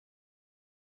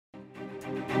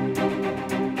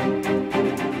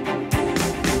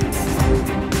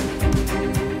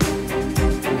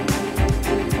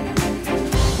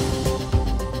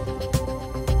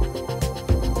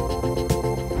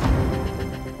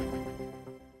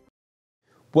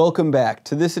Welcome back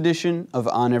to this edition of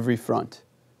On Every Front,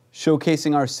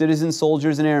 showcasing our citizen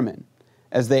soldiers and airmen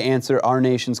as they answer our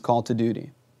nation's call to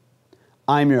duty.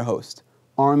 I'm your host,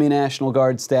 Army National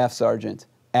Guard Staff Sergeant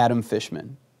Adam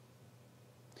Fischman.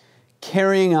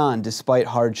 Carrying on despite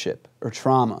hardship or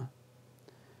trauma,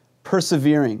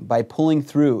 persevering by pulling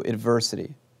through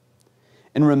adversity,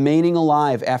 and remaining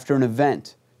alive after an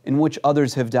event in which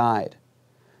others have died.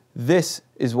 This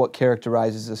is what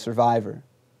characterizes a survivor.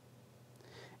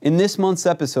 In this month's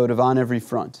episode of On Every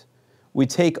Front, we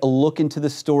take a look into the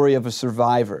story of a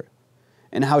survivor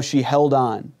and how she held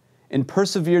on and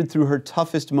persevered through her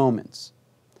toughest moments,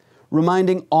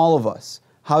 reminding all of us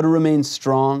how to remain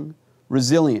strong,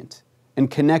 resilient,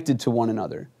 and connected to one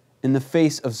another in the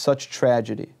face of such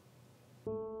tragedy.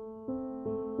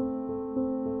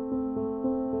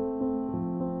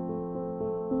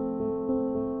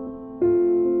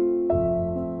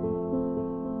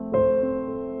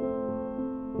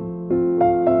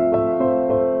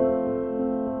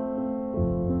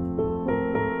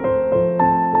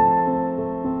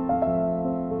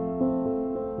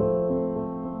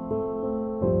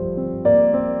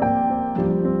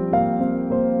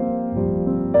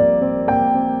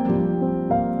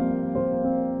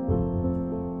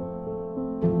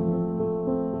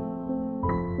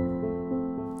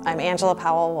 I'm Angela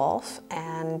Powell-Woulfe,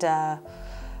 and I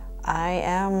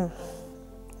am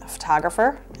a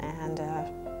photographer and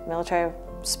a military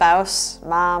spouse,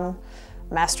 mom,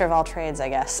 master of all trades, I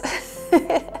guess.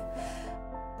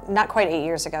 Not quite 8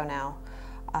 years ago now,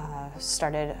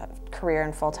 started a career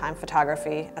in full-time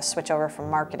photography, a switch over from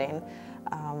marketing,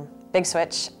 big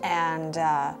switch, and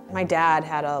my dad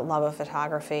had a love of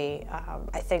photography,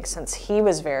 I think since he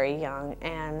was very young,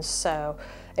 and so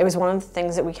it was one of the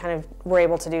things that we kind of were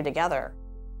able to do together.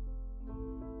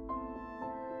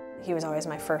 He was always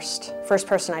my first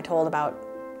person I told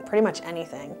about pretty much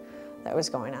anything that was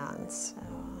going on, so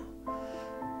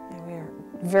yeah, we were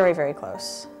very, very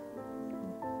close.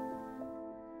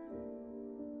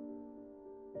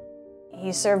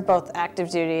 He served both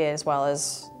active duty as well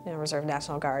as Reserve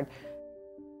National Guard.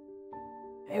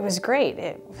 It was great.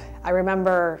 I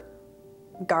remember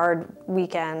Guard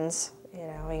weekends.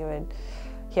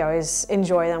 He always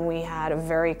enjoyed them. We had a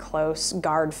very close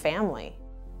Guard family.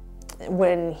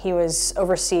 When he was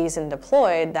overseas and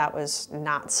deployed, that was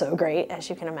not so great, as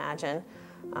you can imagine.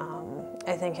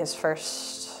 I think his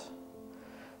first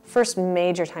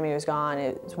major time he was gone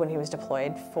is when he was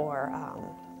deployed for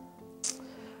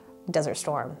Desert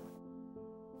Storm.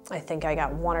 I think I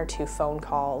got 1 or 2 phone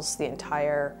calls the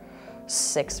entire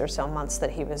 6 or so months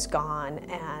that he was gone,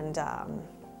 and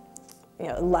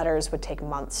letters would take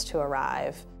months to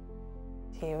arrive.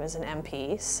 He was an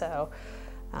MP, so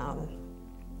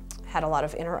had a lot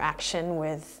of interaction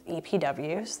with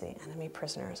EPWs, the enemy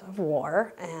prisoners of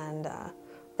war, and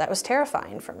that was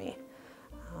terrifying for me.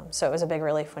 So it was a big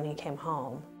relief when he came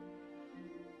home.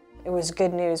 It was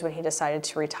good news when he decided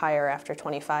to retire after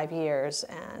 25 years,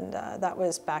 and that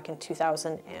was back in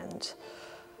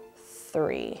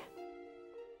 2003.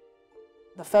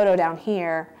 The photo down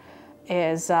here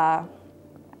is, that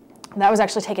was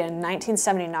actually taken in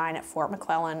 1979 at Fort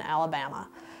McClellan, Alabama,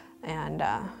 and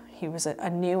he was a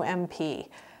new MP,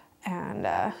 and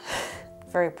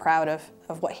very proud of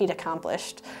what he'd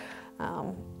accomplished.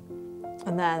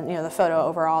 And then, the photo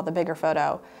overall, the bigger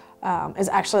photo, is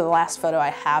actually the last photo I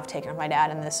have taken of my dad,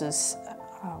 and this is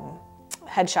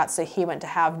headshots that he went to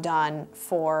have done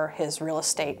for his real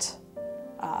estate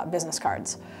business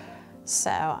cards. So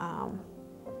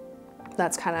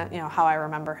that's kind of how I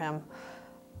remember him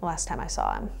the last time I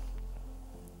saw him.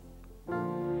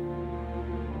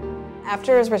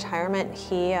 After his retirement,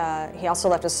 he also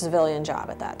left a civilian job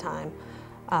at that time,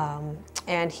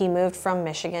 and he moved from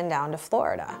Michigan down to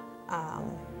Florida.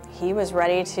 He was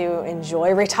ready to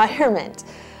enjoy retirement.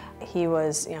 He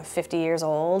was 50 years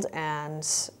old and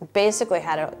basically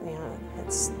had a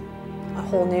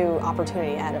whole new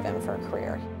opportunity ahead of him for a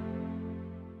career.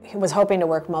 He was hoping to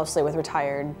work mostly with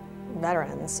retired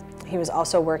veterans. He was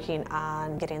also working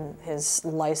on getting his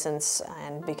license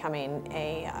and becoming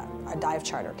a dive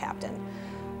charter captain.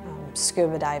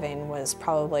 Scuba diving was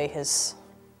probably his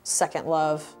second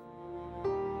love.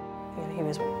 He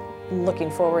was looking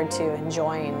forward to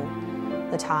enjoying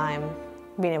the time,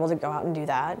 being able to go out and do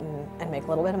that and make a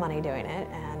little bit of money doing it,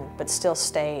 but still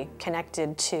stay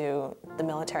connected to the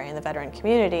military and the veteran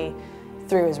community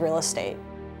through his real estate.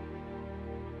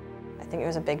 I think it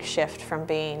was a big shift from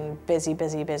being busy,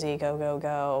 busy, busy, go, go,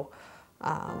 go,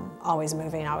 always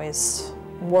moving, always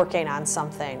working on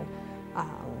something,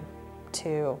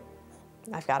 to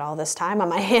I've got all this time on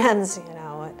my hands,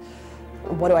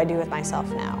 what do I do with myself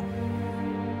now?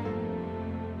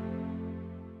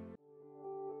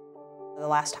 The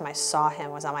last time I saw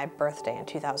him was on my birthday in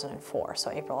 2004,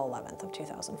 so April 11th of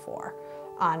 2004.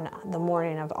 On the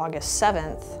morning of August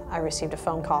 7th, I received a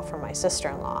phone call from my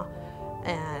sister-in-law,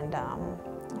 and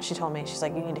she told me, she's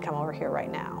like, you need to come over here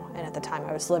right now. And at the time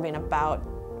I was living about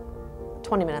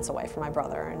 20 minutes away from my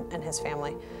brother and his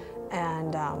family,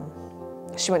 and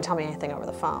she wouldn't tell me anything over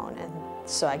the phone. And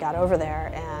so I got over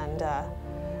there, and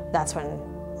that's when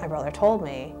my brother told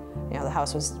me, you know, the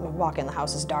house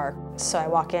is dark. So I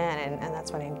walk in, and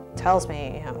that's when he tells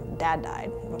me, you know, Dad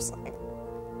died. I was like,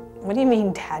 what do you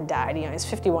mean Dad died? You know, he's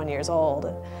 51 years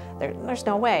old. There's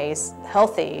no way, he's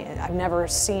healthy. I've never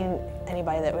seen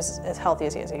anybody that was as healthy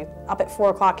as he is. He's up at 4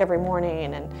 o'clock every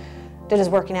morning and did his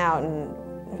working out and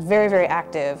very, very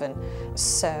active. And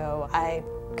so I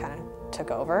kind of took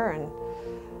over and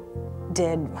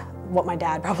did what my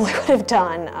dad probably would have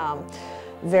done.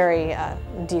 Very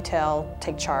detail,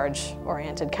 take charge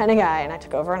oriented kind of guy. And I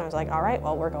took over and I was like, all right,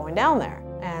 well, we're going down there.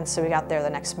 And so we got there the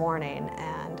next morning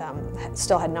and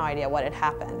still had no idea what had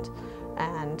happened.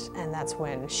 And that's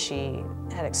when she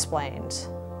had explained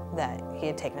that he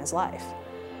had taken his life.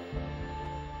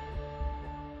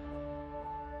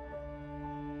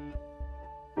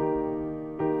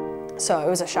 So it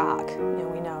was a shock.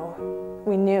 You know,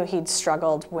 we knew he'd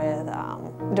struggled with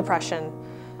depression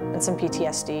and some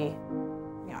PTSD.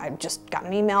 You know, I'd just gotten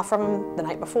an email from him the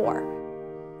night before.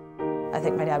 I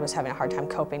think my dad was having a hard time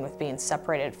coping with being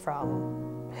separated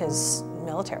from his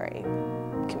military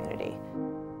community.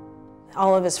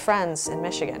 All of his friends in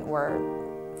Michigan were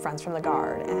friends from the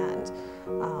Guard and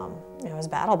you know, his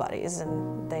battle buddies,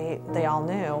 and they all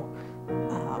knew.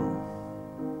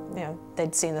 You know,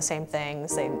 they'd seen the same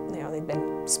things. They'd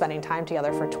been spending time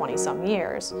together for 20-some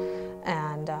years,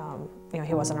 and you know,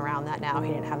 he wasn't around that now.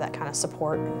 He didn't have that kind of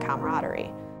support and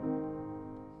camaraderie.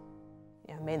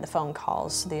 You know, made the phone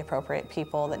calls to the appropriate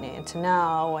people that needed to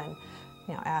know, and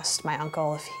you know, asked my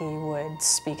uncle if he would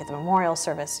speak at the memorial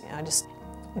service. You know,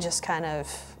 just kind of,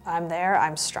 I'm there,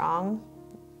 I'm strong.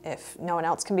 If no one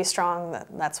else can be strong,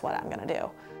 that's what I'm going to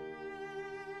do.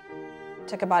 It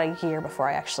took about a year before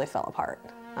I actually fell apart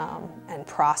and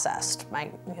processed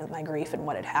my grief and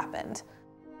what had happened.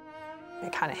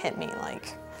 It kind of hit me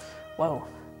like, whoa,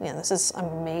 you know, this is a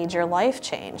major life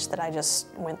change that I just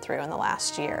went through in the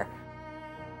last year.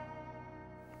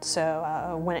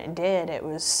 So when it did, it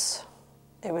was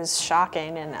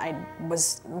shocking, and I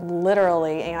was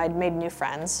literally, you know, I'd made new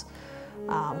friends,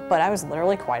 but I was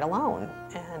literally quite alone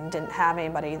and didn't have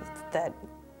anybody that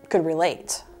could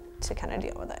relate to kind of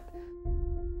deal with it.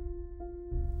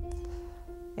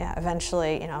 Yeah,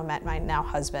 eventually, you know, met my now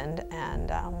husband,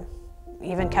 and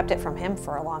even kept it from him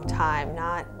for a long time.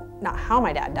 Not how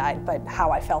my dad died, but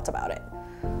how I felt about it.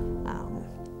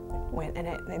 And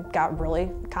it got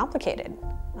really complicated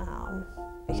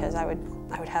because I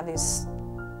would have these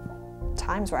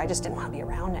times where I just didn't want to be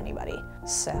around anybody.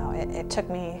 So it took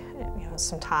me, you know,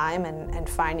 some time and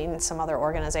finding some other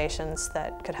organizations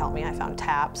that could help me. I found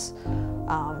TAPS,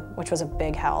 which was a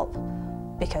big help,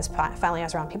 because finally I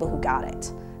was around people who got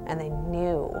it, and they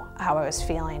knew how I was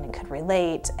feeling and could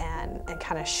relate and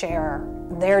kind of share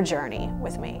their journey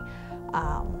with me.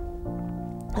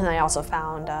 And I also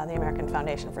found the American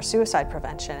Foundation for Suicide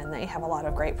Prevention, and they have a lot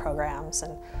of great programs,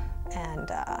 and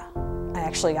I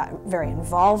actually got very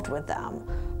involved with them.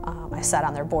 I sat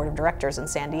on their board of directors in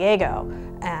San Diego,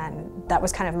 and that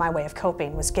was kind of my way of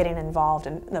coping, was getting involved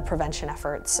in the prevention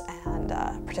efforts and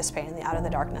participating in the Out of the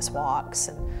Darkness walks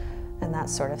and that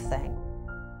sort of thing.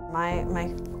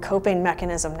 My coping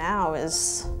mechanism now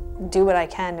is do what I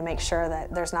can to make sure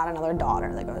that there's not another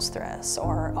daughter that goes through this,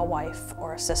 or a wife,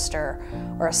 or a sister,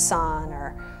 or a son,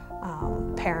 or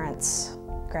parents,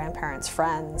 grandparents,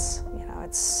 friends. You know,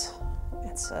 it's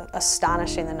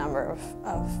astonishing the number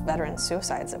of veteran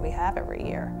suicides that we have every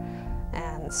year.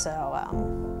 And so,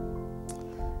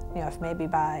 you know, if maybe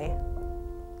by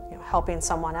helping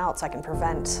someone else, I can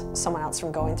prevent someone else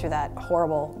from going through that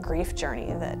horrible grief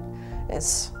journey that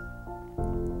is,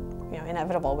 you know,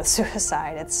 inevitable with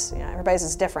suicide. It's, you know, everybody's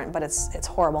is different, but it's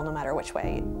horrible no matter which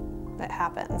way it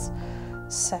happens.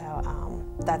 So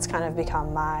that's kind of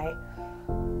become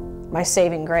my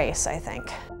saving grace, I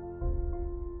think.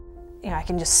 You know, I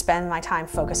can just spend my time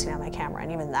focusing on my camera,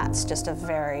 and even that's just a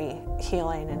very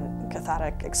healing and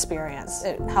cathartic experience.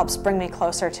 It helps bring me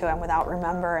closer to him without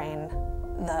remembering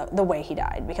the way he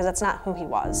died, because that's not who he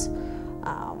was.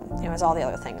 You know, it was all the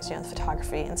other things, you know, the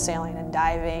photography and sailing and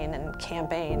diving and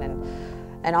camping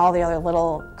and all the other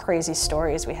little crazy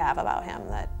stories we have about him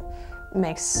that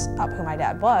makes up who my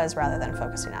dad was, rather than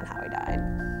focusing on how he died.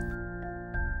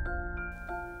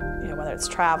 You know, whether it's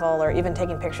travel or even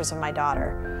taking pictures of my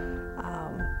daughter.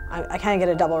 I kind of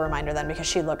get a double reminder then, because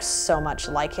she looks so much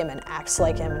like him and acts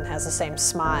like him and has the same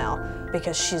smile,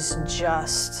 because she's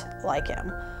just like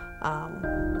him,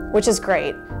 which is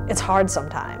great. It's hard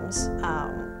sometimes,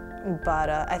 but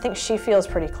I think she feels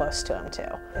pretty close to him too.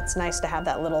 It's nice to have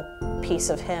that little piece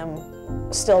of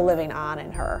him still living on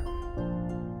in her.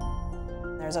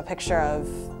 There's a picture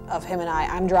of him and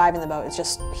I'm driving the boat, it's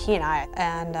just he and I,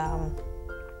 and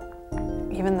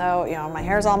even though, you know, my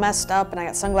hair's all messed up and I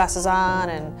got sunglasses on,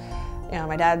 and, you know,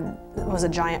 my dad was a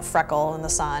giant freckle in the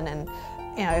sun, and,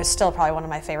 you know, it was still probably one of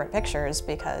my favorite pictures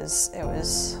because it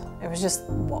was just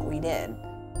what we did.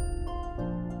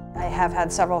 I have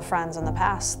had several friends in the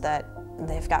past that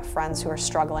they've got friends who are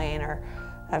struggling, or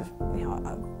have, you know,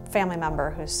 a family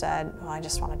member who said, well, I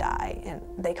just want to die, and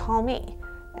they call me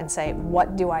and say,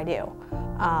 what do I do?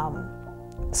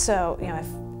 So, you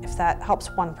know, if that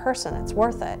helps one person, it's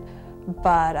worth it.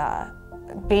 But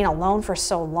being alone for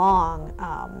so long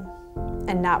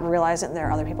and not realizing there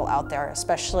are other people out there,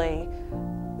 especially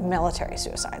military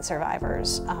suicide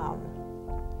survivors,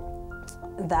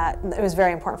 that it was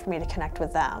very important for me to connect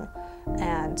with them.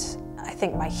 And I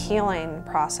think my healing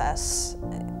process,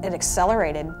 it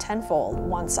accelerated tenfold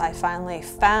once I finally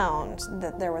found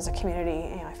that there was a community.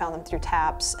 You know, I found them through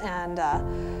TAPS, and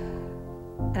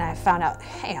I found out,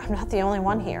 hey, I'm not the only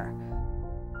one here.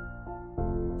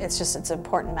 It's an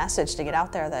important message to get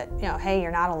out there that, you know, hey,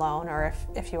 you're not alone, or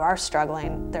if you are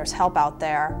struggling, there's help out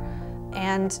there.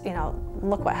 And, you know,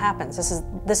 look what happens. This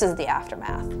is the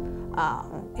aftermath.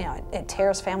 You know, it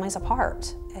tears families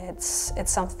apart. It's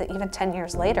something that even 10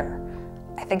 years later,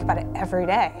 I think about it every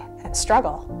day and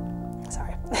struggle.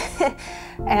 Sorry.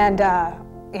 And,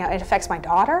 you know, it affects my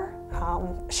daughter.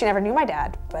 She never knew my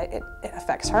dad, but it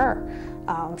affects her.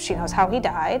 She knows how he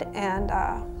died, and,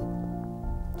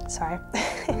 sorry.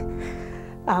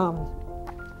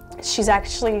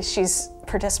 She's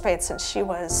participated since she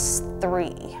was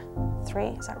three,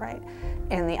 is that right?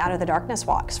 In the Out of the Darkness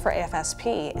walks for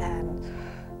AFSP, and,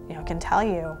 you know, can tell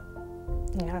you,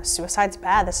 you know, suicide's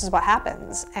bad, this is what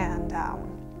happens. And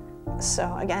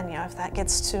so again, you know, if that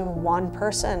gets to one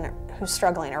person who's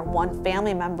struggling, or one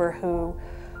family member who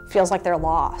feels like they're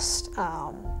lost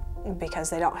because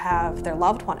they don't have their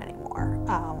loved one anymore,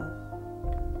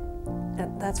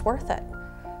 that's worth it.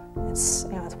 It's,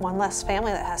 you know, it's one less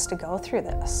family that has to go through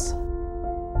this.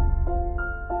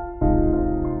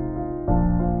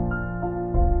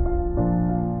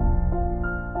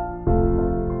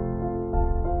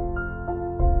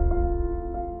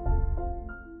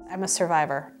 I'm a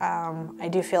survivor. I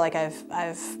do feel like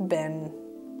I've been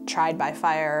tried by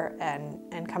fire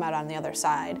and come out on the other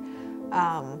side.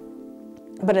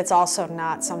 But it's also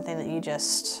not something that you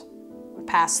just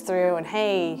pass through and,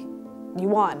 hey, you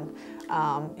won. You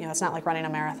know, it's not like running a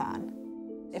marathon.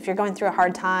 If you're going through a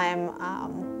hard time,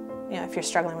 you know, if you're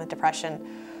struggling with depression,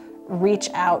 reach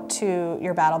out to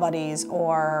your battle buddies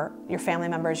or your family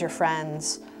members, your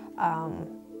friends.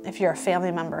 If you're a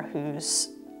family member who's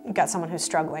got someone who's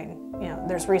struggling, you know,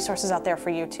 there's resources out there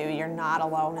for you too. You're not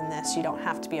alone in this. You don't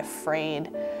have to be afraid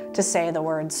to say the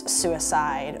words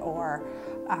suicide, or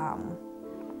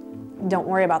don't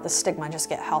worry about the stigma. Just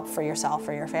get help for yourself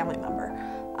or your family member.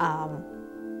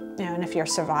 You know, and if you're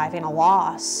surviving a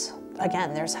loss,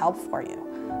 again, there's help for you.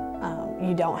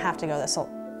 You don't have to go this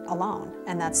alone,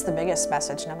 and that's the biggest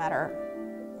message. No matter,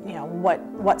 you know,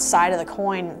 what side of the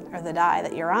coin or the die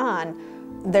that you're on,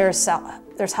 there's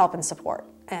help and support,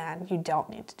 and you don't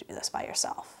need to do this by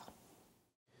yourself.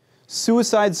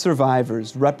 Suicide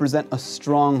survivors represent a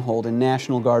stronghold in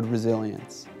National Guard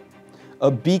resilience,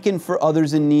 a beacon for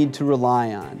others in need to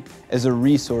rely on as a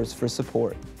resource for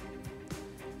support.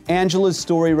 Angela's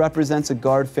story represents a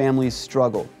Guard family's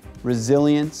struggle,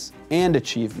 resilience, and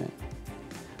achievement.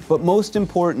 But most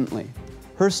importantly,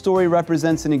 her story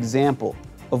represents an example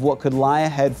of what could lie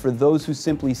ahead for those who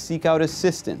simply seek out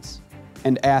assistance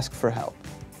and ask for help.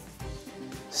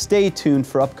 Stay tuned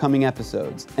for upcoming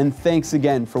episodes, and thanks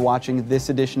again for watching this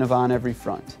edition of On Every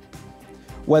Front.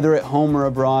 Whether at home or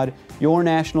abroad, your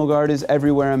National Guard is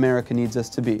everywhere America needs us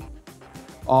to be.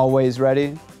 Always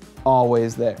ready,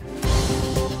 always there.